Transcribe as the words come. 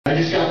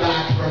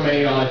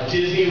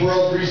Disney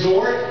World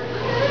Resort.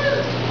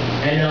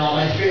 And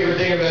my favorite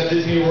thing about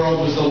Disney World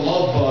was the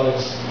love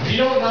bugs. If you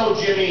don't know,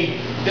 Jimmy,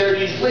 there are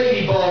these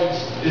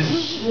ladybugs.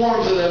 There's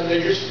swarms of them.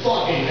 They're just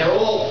fucking. They're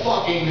all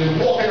fucking.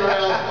 They're walking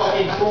around,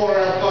 fucking, crawling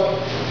around, fucking.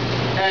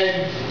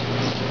 And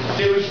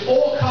there was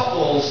all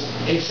couples,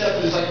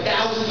 except there's like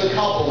thousands of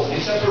couples,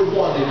 except for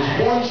one. There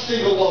was one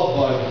single love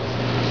bug.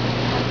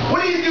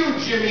 What do you do,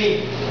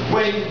 Jimmy,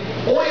 when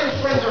all your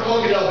friends are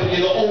hooking up and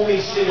you're the only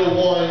single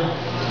one?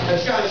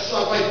 That's gotta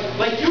suck.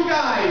 Like you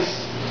guys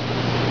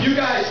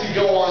could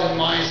go on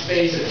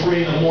MySpace at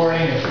 3 in the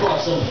morning and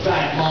fuck some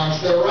fat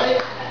monster,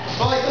 right?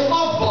 But like the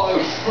love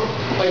bugs,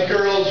 like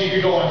girls, you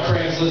could go on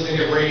Craigslist and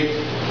get raped.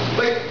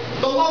 Like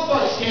the love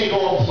bugs can't go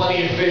on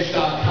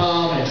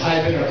plentyoffish.com and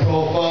type in a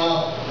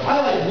profile. I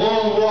like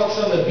long walks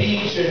on the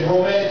beach and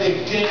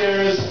romantic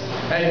dinners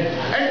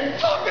and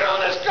fucking on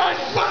this guy's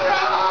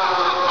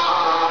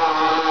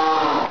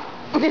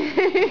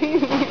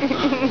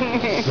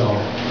So,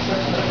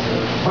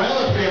 my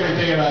other favorite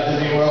thing about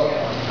Disney World,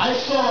 I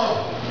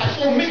saw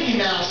Mickey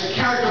Mouse at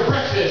Character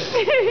Breakfast,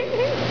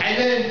 and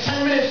then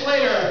 10 minutes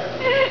later,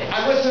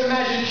 I went to the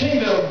Magic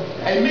Kingdom,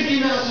 and Mickey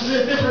Mouse was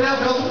in a different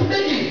outfit. I was like,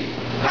 Mickey,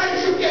 how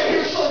did you get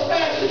here so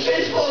fast and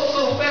change clothes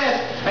so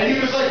fast? And he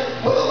was like,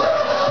 with a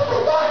little help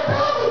from my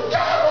brother,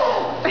 Daryl!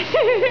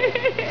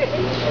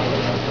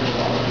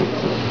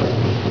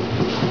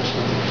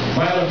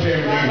 My other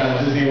favorite thing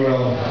about Disney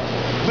World,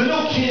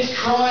 little kids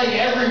crying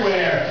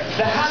everywhere.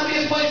 The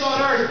happiest place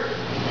on earth.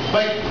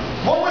 Like,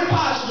 what would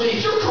possibly,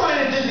 if you're crying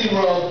at Disney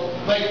World,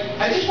 like,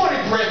 I just want to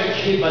grab a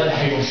kid by the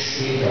hair and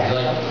shake it.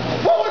 Like,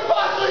 what would